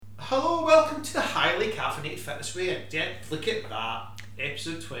Hello, welcome to the Highly Caffeinated Fitness Way. And yeah, look at that.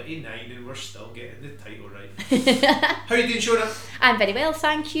 Episode 29 and we're still getting the title right. How are you doing, Shona? I'm very well,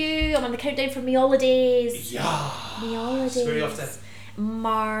 thank you. I'm on the countdown for my holidays. Yeah. My holidays. Where are you off to?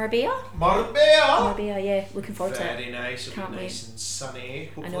 Marbella, yeah. Looking forward to it. Very nice. It'll Can't be wait. nice and sunny,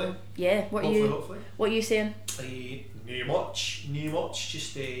 hopefully. I know. Yeah. Hopefully. What are you saying? Not much.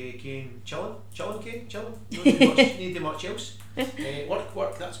 Just again, chilling. Not need much else.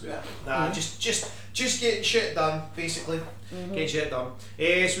 Work. That's about it. Nah, just getting shit done, basically. Getting shit done.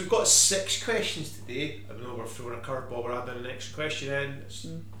 So we've got 6 questions today. I know we're throwing a curveball. We're adding an extra question in. It's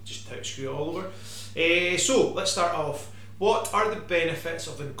just how to screw it all over. So let's start off. What are the benefits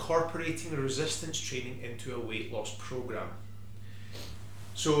of incorporating resistance training into a weight loss program?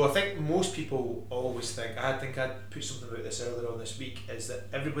 So I think most people always think, I think I'd put something about this earlier on this week, is that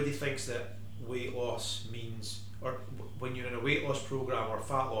everybody thinks that weight loss means, or when you're in a weight loss program or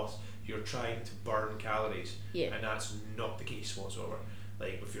fat loss, you're trying to burn calories. Yeah. And that's not the case whatsoever.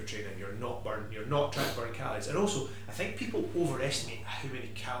 Like if you're training, you're not trying to burn calories. And also, I think people overestimate how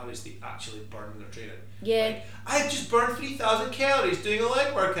many calories they actually burn when they're training. Yeah. Like, I just burned 3,000 calories doing a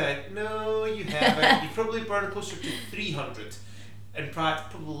leg workout. No, you haven't. You probably burned closer to 300. In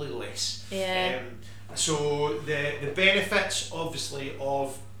fact, probably less. Yeah. So the benefits, obviously,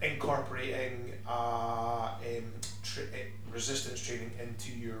 of incorporating resistance training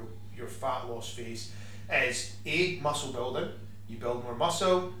into your fat loss phase is muscle building. You build more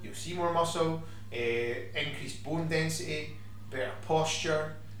muscle, you'll see more muscle, increased bone density, better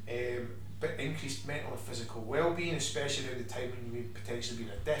posture, but increased mental and physical well-being, especially at the time when you may potentially be in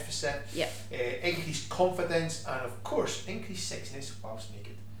a deficit. Yeah. Increased confidence, and of course, increased sexiness whilst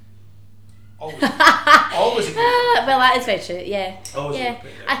naked. Always a good thing. Well, that is very true. Yeah. Always a yeah.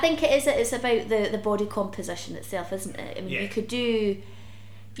 good thing. I think it is. It's about the body composition itself, isn't it? I mean,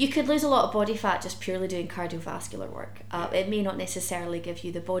 you could lose a lot of body fat just purely doing cardiovascular work. It may not necessarily give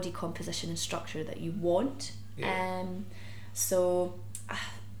you the body composition and structure that you want. Yeah. So,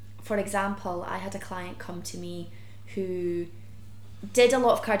 for example, I had a client come to me who did a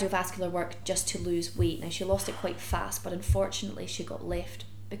lot of cardiovascular work just to lose weight. Now, she lost it quite fast, but unfortunately she got left.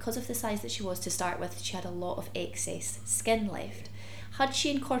 Because of the size that she was to start with, she had a lot of excess skin left. Had she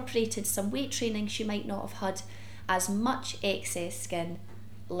incorporated some weight training, she might not have had as much excess skin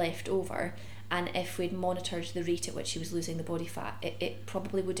left over, and if we'd monitored the rate at which she was losing the body fat, it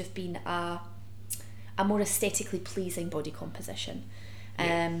probably would have been a more aesthetically pleasing body composition.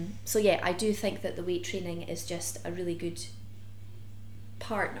 So yeah, I do think that the weight training is just a really good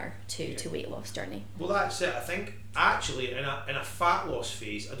partner to weight loss journey. Well, that's it. I think actually in a fat loss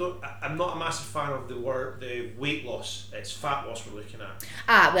phase, I'm not a massive fan of the weight loss. It's fat loss we're looking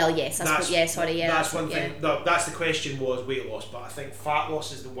at. Well, yes, That's one thing. No, that's the question was weight loss, but I think fat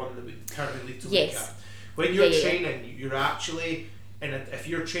loss is the one that we determinedly to look at. When you're training, you're actually, if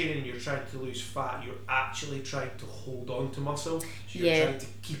you're training and you're trying to lose fat, you're actually trying to hold on to muscle. So you're trying to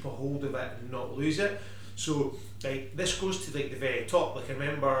keep a hold of it and not lose it. So like this goes to like the very top. Like I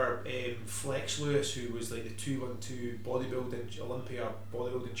remember Flex Lewis, who was like the 212 bodybuilding Olympia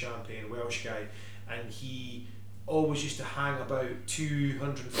bodybuilding champion, Welsh guy, and he always used to hang about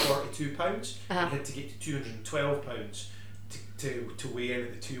 242 pounds. He had to get to 212 pounds to weigh in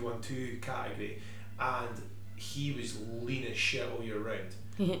at the 212 category, and he was lean as shit all year round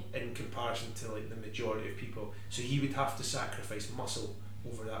in comparison to like the majority of people. So he would have to sacrifice muscle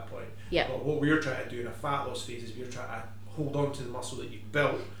over that point. Yeah. But what we're trying to do in a fat loss phase is we're trying to hold on to the muscle that you've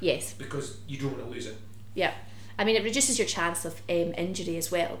built. Yes. Because you don't want to lose it. Yeah. I mean, it reduces your chance of injury as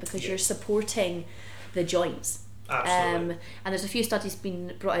well, because you're supporting the joints. Absolutely. And there's a few studies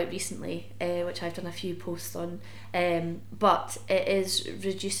been brought out recently, which I've done a few posts on, but it is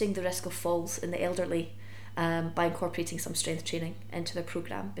reducing the risk of falls in the elderly by incorporating some strength training into their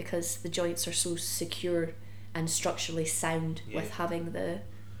program, because the joints are so secure and structurally sound with having the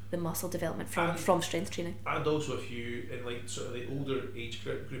muscle development from strength training. And also, if you in like sort of the older age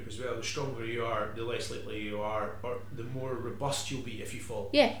group as well, the stronger you are, the less likely you are, or the more robust you'll be if you fall.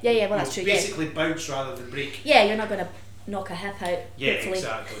 Yeah. Well, that's true. Basically, bounce rather than break. Yeah, you're not going to knock a hip out. Yeah, hopefully.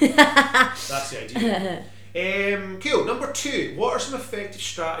 Exactly. That's the idea. Cool. Number 2. What are some effective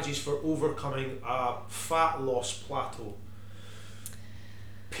strategies for overcoming a fat loss plateau?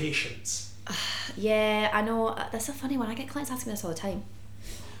 Patience. Yeah, I know. That's a funny one. I get clients asking me this all the time.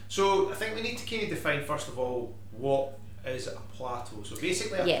 So I think we need to kind of define first of all what is a plateau. So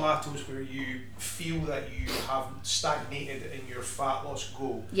basically a plateau is where you feel that you have stagnated in your fat loss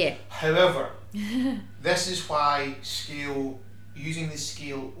goal. Yeah. However, this is why scale using the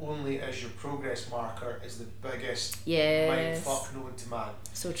scale only as your progress marker is the biggest mindfuck known to man.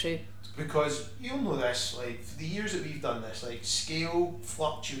 So true. Because you'll know this, like, for the years that we've done this, like, scale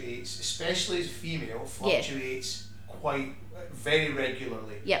fluctuates, especially as female, fluctuates quite very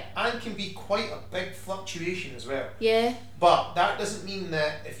regularly. Yep. And can be quite a big fluctuation as well. Yeah. But that doesn't mean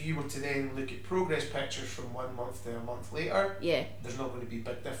that if you were to then look at progress pictures from 1 month to a month later, there's not going to be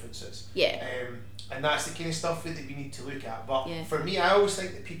big differences. Yeah. And that's the kind of stuff that we need to look at. But for me, I always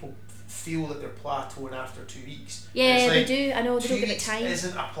think that people feel that they're plateauing after 2 weeks. Yeah, they do. I know, they don't give it time. 2 weeks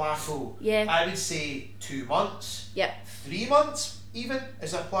isn't a plateau. Yeah. I would say 2 months. Yep. 3 months even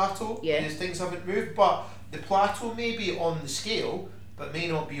is a plateau. Yeah. Because things haven't moved. But the plateau may be on the scale, but may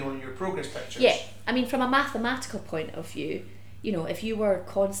not be on your progress pictures. Yeah. I mean, from a mathematical point of view, you know, if you were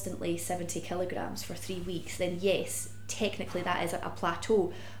constantly 70 kilograms for 3 weeks, then yes, technically that is a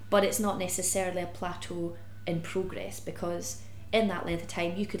plateau. But it's not necessarily a plateau in progress, because in that length of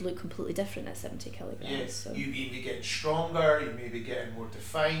time you could look completely different at 70 kilograms. Yes, so. you may be getting stronger, you may be getting more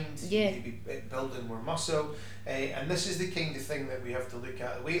defined, you may be building more muscle, and this is the kind of thing that we have to look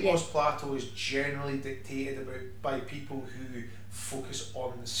at. The weight loss plateau is generally dictated by people who focus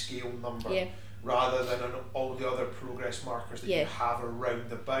on the scale number rather than on all the other progress markers that you have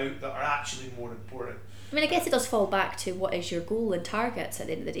around about that are actually more important. I mean, I guess it does fall back to what is your goal and targets at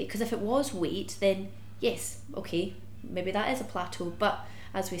the end of the day, because if it was weight, then yes, okay, maybe that is a plateau, but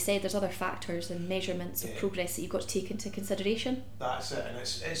as we said, there's other factors and measurements of progress that you've got to take into consideration. That's it, and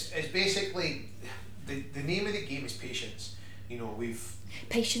it's basically the name of the game is patience. You know,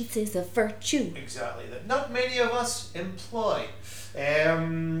 patience is a virtue. Exactly, that not many of us employ.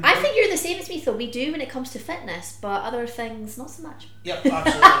 I think you're the same as me, though. We do when it comes to fitness, but other things not so much. Yep,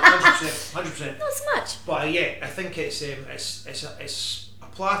 absolutely, 100%. Not so much. But I think it's a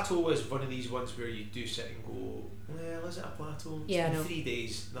plateau is one of these ones where you do sit and go, well, is it a plateau? It's been 3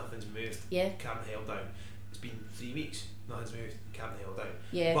 days, nothing's moved. Yeah. Can't held down. It's been 3 weeks, nothing's moved. Can't held down.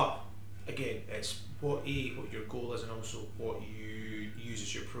 Yeah. But again, it's what your goal is, and also what you use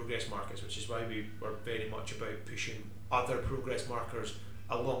as your progress markers, which is why we were very much about pushing other progress markers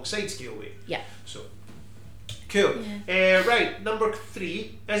alongside scale weight. Yeah. So cool. Yeah. Right, number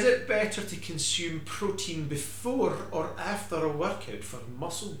 3. Is it better to consume protein before or after a workout for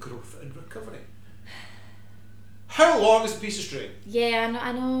muscle growth and recovery? How long is a piece of string? Yeah,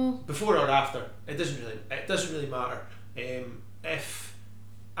 I know. Before or after? It doesn't really matter. If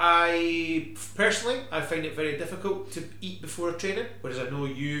I personally, I find it very difficult to eat before training, whereas I know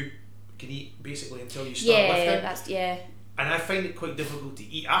you can eat basically until you start lifting. And I find it quite difficult to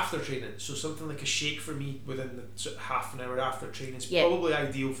eat after training. So something like a shake for me within the sort of half an hour after training is probably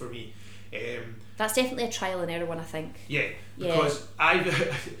ideal for me. That's definitely a trial and error one, I think. Yeah, because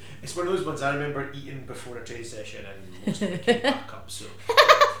it's one of those ones I remember eating before a training session and most of it came back up, so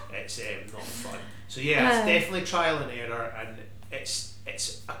it's not fun. So it's definitely trial and error, and it's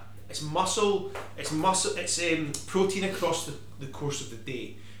protein across the course of the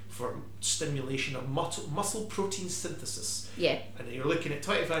day for stimulation of muscle protein synthesis. Yeah. And you're looking at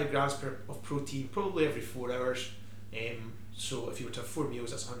 25 grams of protein probably every 4 hours. So if you were to have 4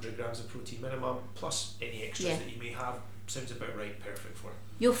 meals, that's 100 grams of protein minimum, plus any extras that you may have. Sounds about right, perfect for it.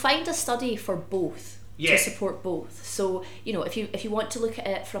 You'll find a study for both to support both. So, you know, if you want to look at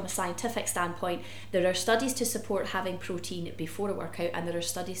it from a scientific standpoint, there are studies to support having protein before a workout, and there are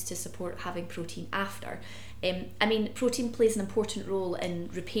studies to support having protein after. I mean, protein plays an important role in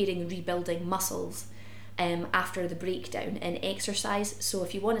repairing and rebuilding muscles after the breakdown in exercise. So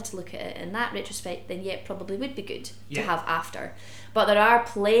if you wanted to look at it in that retrospect, then it probably would be good to have after. But there are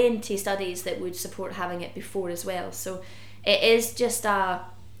plenty of studies that would support having it before as well. So it is just a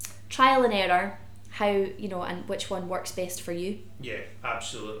trial and error, how, you know, and which one works best for you. Yeah,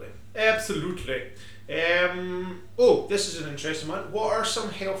 absolutely. This is an interesting one. What are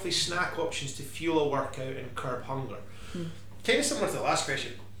some healthy snack options to fuel a workout and curb hunger? Kind of similar to the last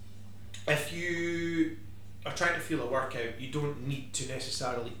question. If you are trying to fuel a workout, you don't need to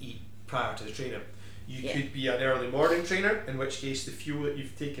necessarily eat prior to the training. You could be an early morning trainer, in which case the fuel that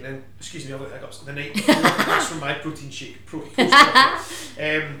you've taken in, excuse me, I've got hiccups, the night before, that's from my protein shake.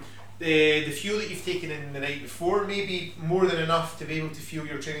 The fuel that you've taken in the night before may be more than enough to be able to fuel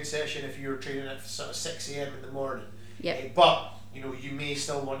your training session if you're training at sort of 6 a.m. in the morning. But you know, you may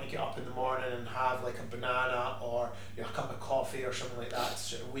still want to get up in the morning and have like a banana or a cup of coffee or something like that to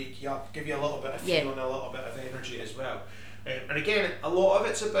sort of wake you up, give you a little bit of fuel and a little bit of energy as well. And again, a lot of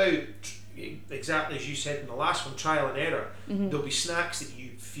it's about, exactly as you said in the last one, trial and error. There'll be snacks that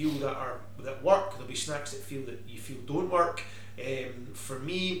you feel that work. There'll be snacks that you feel don't work. For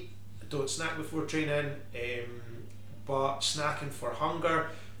me, I don't snack before training, but snacking for hunger,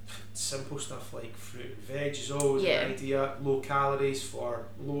 simple stuff like fruit and veg is always an idea. Low calories for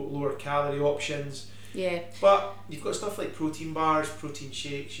lower calorie options. Yeah. But you've got stuff like protein bars, protein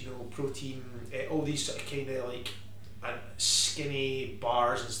shakes, protein, all these sort of kind of like skinny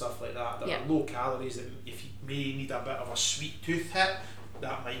bars and stuff like that are low calories, that if you may need a bit of a sweet tooth hit,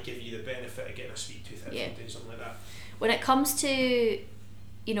 that might give you the benefit of getting a sweet tooth hit from doing something like that. When it comes to,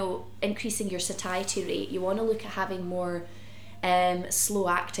 increasing your satiety rate, you want to look at having more slow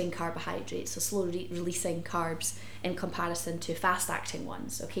acting carbohydrates, so slow releasing carbs in comparison to fast acting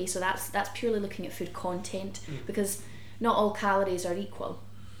ones. Okay, so that's purely looking at food content, because not all calories are equal.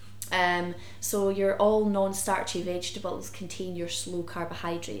 So your all non-starchy vegetables contain your slow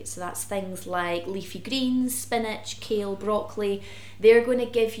carbohydrates. So that's things like leafy greens, spinach, kale, broccoli. They're going to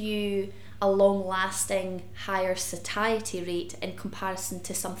give you a long-lasting higher satiety rate in comparison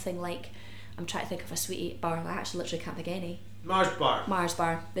to something like, I'm trying to think of a sweetie bar, I actually literally can't think of any. Mars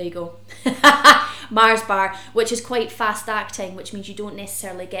bar, there you go. Mars bar, which is quite fast acting, which means you don't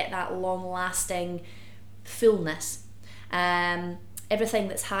necessarily get that long lasting fullness. Everything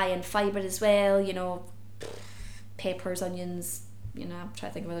that's high in fibre as well, peppers, onions, I'm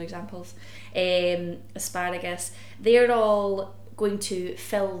trying to think of other examples, asparagus, they're all going to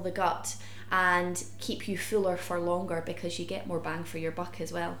fill the gut and keep you fuller for longer, because you get more bang for your buck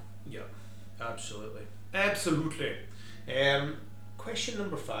as well. Yeah, absolutely. Question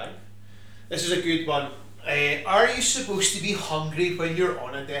number 5. This is a good one. Are you supposed to be hungry when you're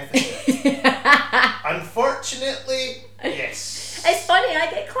on a deficit? Unfortunately, yes. It's funny,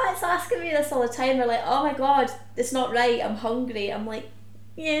 I get clients asking me this all the time. They're like, oh my god, it's not right, I'm hungry. I'm like,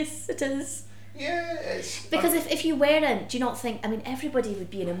 yes, it is. Yeah, it's... Because if you weren't, do you not think, everybody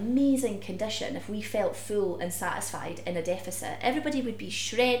would be in amazing condition if we felt full and satisfied in a deficit. Everybody would be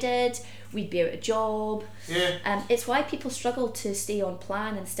shredded, we'd be out of job. Yeah. It's why people struggle to stay on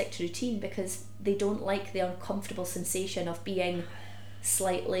plan and stick to routine, because they don't like the uncomfortable sensation of being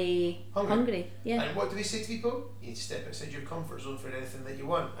slightly hungry. Yeah. And what do we say to people? You need to step outside your comfort zone for anything that you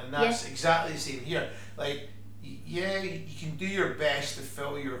want. And that's exactly the same here. Like, yeah, you can do your best to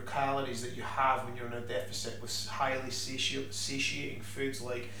fill your calories that you have when you're in a deficit with highly satiating foods,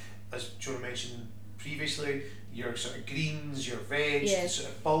 like, as Jonah mentioned previously, your sort of greens, your veg, to sort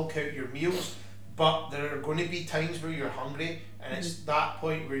of bulk out your meals. But there are going to be times where you're hungry, and it's that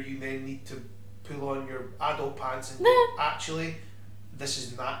point where you then need to pull on your adult pants and go, actually, this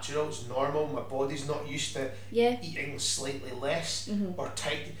is natural, it's normal, my body's not used to eating slightly less, or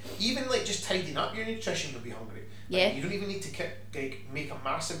even like just tidying up your nutrition, you'll be hungry. Like, you don't even need to make a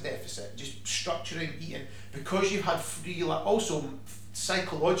massive deficit, just structuring eating, because you've had also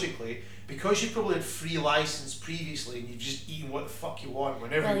psychologically, because you've probably had free license previously and you've just eaten what the fuck you want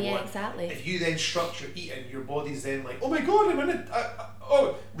whenever you want. Exactly. If you then structure eating, your body's then like, oh my god, I'm in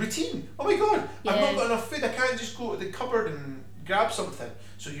a routine, oh my god, I've not got enough food, I can't just go to the cupboard and grab something.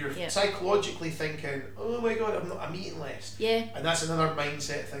 So you're psychologically thinking, oh my god, I'm eating less. Yeah. And that's another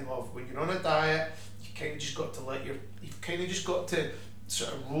mindset thing of, when you're on a diet, you've kind of just got to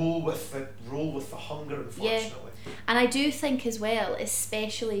sort of roll with the hunger, unfortunately. And I do think as well,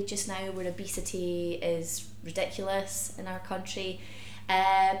 especially just now where obesity is ridiculous in our country,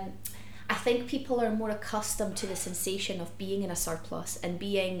 I think people are more accustomed to the sensation of being in a surplus and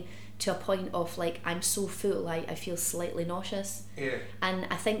being to a point of like, I'm so full, I feel slightly nauseous. Yeah. And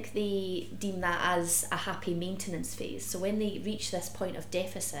I think they deem that as a happy maintenance phase. So when they reach this point of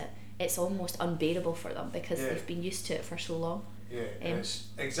deficit, it's almost unbearable for them, because they've been used to it for so long. Yeah, that's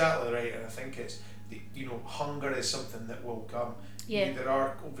exactly right. And I think it's, hunger is something that will come. Yeah. There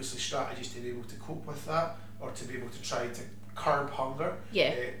are obviously strategies to be able to cope with that, or to be able to try to curb hunger.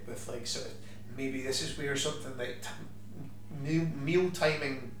 Yeah. With like sort of, maybe this is where something like meal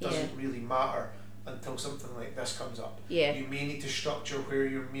timing doesn't really matter until something like this comes up. Yeah. You may need to structure where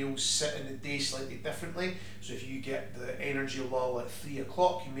your meals sit in the day slightly differently. So if you get the energy lull at 3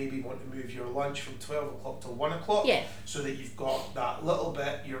 o'clock, you maybe want to move your lunch from 12 o'clock to 1 o'clock. Yeah. So that you've got that little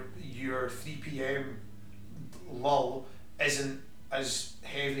bit, your 3 p.m. lull isn't as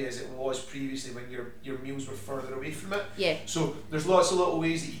heavy as it was previously when your meals were further away from it. Yeah. So there's lots of little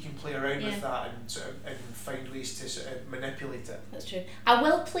ways that you can play around with that and sort of and find ways to sort of manipulate it. That's true. I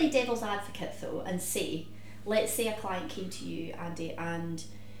will play devil's advocate though and say, let's say a client came to you, Andy, and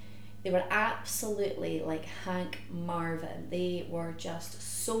they were absolutely like Hank Marvin. They were just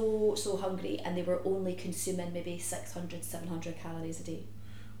so hungry, and they were only consuming maybe 600, 700 calories a day.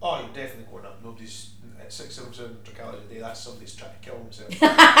 Oh, you're definitely going up. Nobody's at 600 calories a day. That's somebody's trying to kill himself.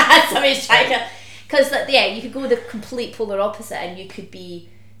 Somebody's trying to, because you could go the complete polar opposite, and you could be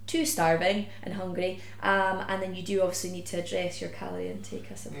too starving and hungry, and then you do obviously need to address your calorie intake,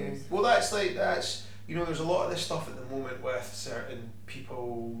 I suppose. Yeah. Well, that's you know, there's a lot of this stuff at the moment with certain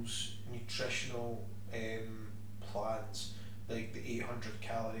people's nutritional plans, like the 800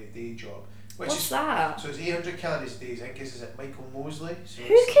 calorie a day job. What's that? So it's 800 calories a day. I think is it Michael Mosley? So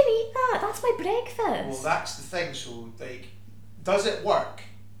who can eat that? That's my breakfast. Well, that's the thing. So like, does it work?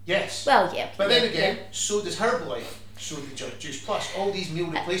 Yes. Well, yeah. But then again, so does Herbalife. So the Juice Plus, all these meal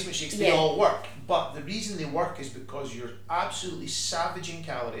replacement shakes, they all work. But the reason they work is because you're absolutely savaging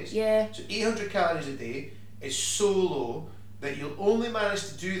calories. Yeah. So 800 calories a day is so low that you'll only manage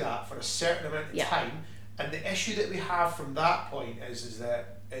to do that for a certain amount of time. And the issue that we have from that point is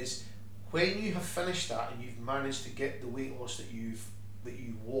that when you have finished that and you've managed to get the weight loss that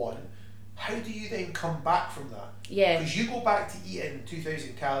you want, how do you then come back from that? Yeah. Because you go back to eating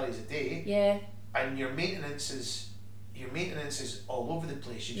 2,000 calories a day. Yeah. And your maintenance is all over the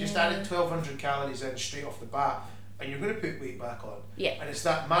place. You just added 1,200 calories in straight off the bat, and you're going to put weight back on. Yeah. And it's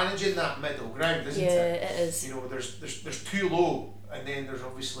that managing that middle ground, isn't it? Yeah, it is. You know, there's too low, and then there's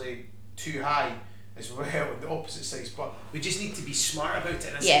obviously too high as well on the opposite sides. But we just need to be smart about it,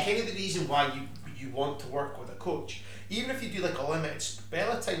 and it's kind of the reason why you want to work with a coach. Even if you do like a limited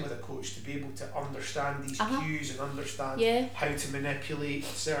spell time with a coach, to be able to understand these cues and understand how to manipulate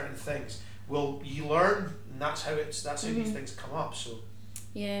certain things. Well, you learn, and that's how these things come up. So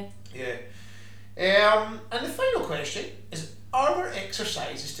and the final question is: are there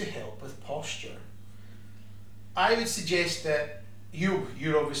exercises to help with posture? I would suggest that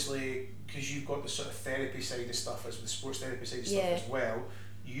you're obviously, because you've got the sort of therapy side of stuff, as with sports therapy side of stuff as well.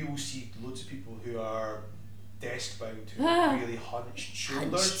 You will see loads of people who are desk bound, who have really hunched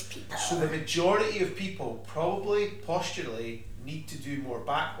shoulders. So the majority of people probably posturally need to do more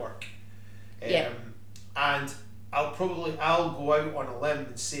back work. And I'll go out on a limb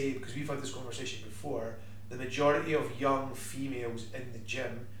and say, because we've had this conversation before, the majority of young females in the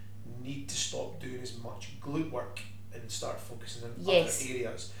gym need to stop doing as much glute work and start focusing on other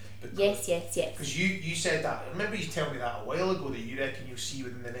areas. Because, because you said that. I remember you telling me that a while ago, that you reckon you'll see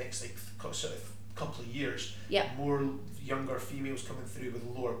within the next sort of couple of years more younger females coming through with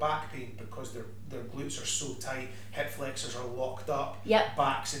lower back pain because their glutes are so tight, hip flexors are locked up,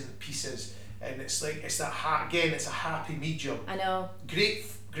 backs in pieces, and it's a happy medium. I know.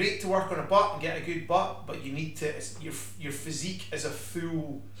 Great to work on a butt and get a good butt, but you need to. Your physique is a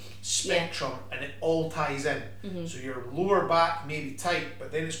full spectrum, and it all ties in. So your lower back may be tight,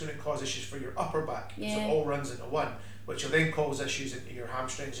 but then it's going to cause issues for your upper back. So it all runs into one, which will then cause issues into your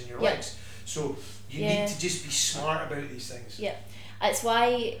hamstrings and your legs. So you need to just be smart about these things. Yeah. It's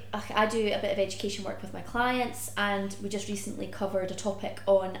why I do a bit of education work with my clients, and we just recently covered a topic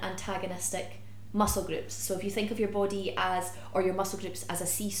on antagonistic muscle groups. So if you think of your body or your muscle groups as a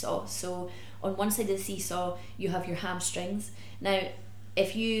seesaw, so on one side of the seesaw you have your hamstrings. Now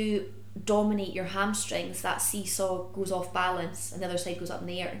if you dominate your hamstrings, that seesaw goes off balance and the other side goes up in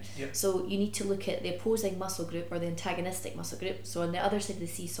the air. So you need to look at the opposing muscle group or the antagonistic muscle group. So on the other side of the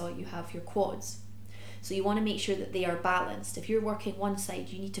seesaw you have your quads. So you want to make sure that they are balanced. If you're working one side,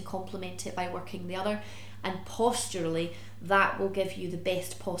 you need to complement it by working the other, and posturally that will give you the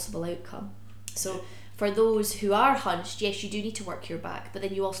best possible outcome. So for those who are hunched, yes, you do need to work your back, but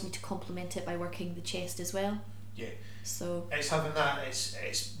then you also need to complement it by working the chest as well. So it's having that.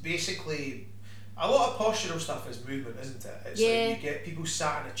 It's basically a lot of postural stuff is movement, isn't it? It's like you get people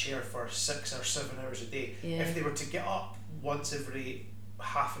sat in a chair for 6 or 7 hours a day. If they were to get up once every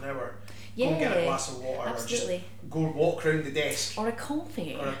half an hour, go and get a glass of water, or just go walk around the desk, or a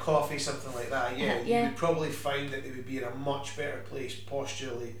coffee, something like that. You would probably find that they would be in a much better place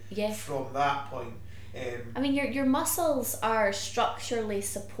posturally from that point. I mean, your muscles are structurally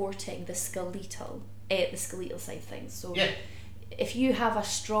supporting the skeletal side of things. So if you have a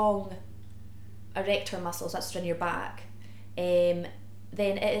strong erector muscles that's in your back,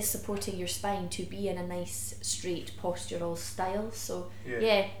 then it is supporting your spine to be in a nice straight postural style. So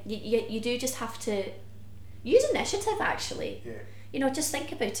you do just have to use initiative, actually. You know, just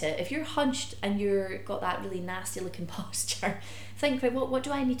think about it. If you're hunched and you've got that really nasty looking posture, think about what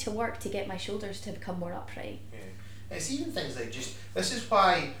do I need to work to get my shoulders to become more upright. It's even things like this is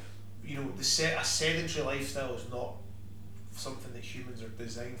why, you know, a sedentary lifestyle is not something that humans are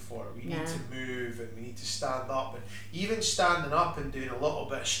designed for. We need to move, and we need to stand up, and even standing up and doing a little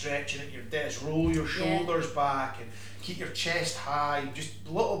bit of stretching at your desk, roll your shoulders back and keep your chest high, just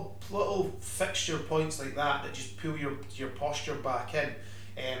little fixture points like that just pull your posture back in.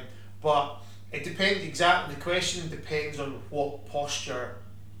 But it depends, the question depends on what posture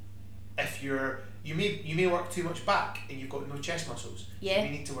if you may work too much back and you've got no chest muscles. Yeah. So you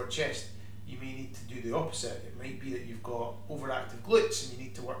may need to work chest. You may need to do the opposite. It might be that you've got overactive glutes and you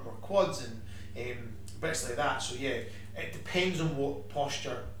need to work more quads and bits like that. So yeah, it depends on what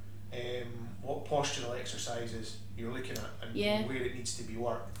postural exercises you're looking at and where it needs to be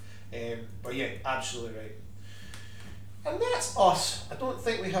worked. But yeah, absolutely right. And that's us. I don't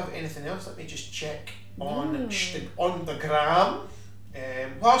think we have anything else. Let me just check on the gram.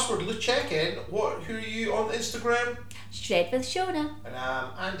 Whilst we're checking, who are you on Instagram? Shred with Shona. And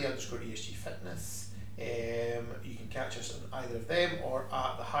I'm Andy_ESG Fitness. You can catch us on either of them or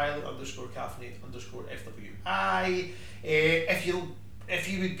at the highly_caffeinate_FWI. If you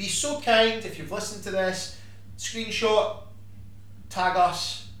would be so kind, if you've listened to this, screenshot, tag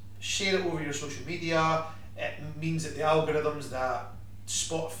us, share it over your social media. It means that the algorithms that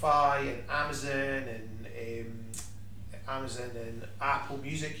Spotify and Amazon and Apple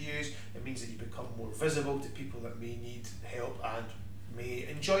Music use, it means that you become more visible to people that may need help and may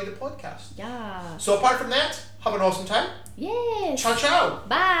enjoy the podcast. Yeah. So apart from that, have an awesome time. Yes. Ciao, ciao.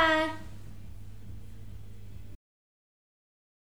 Bye.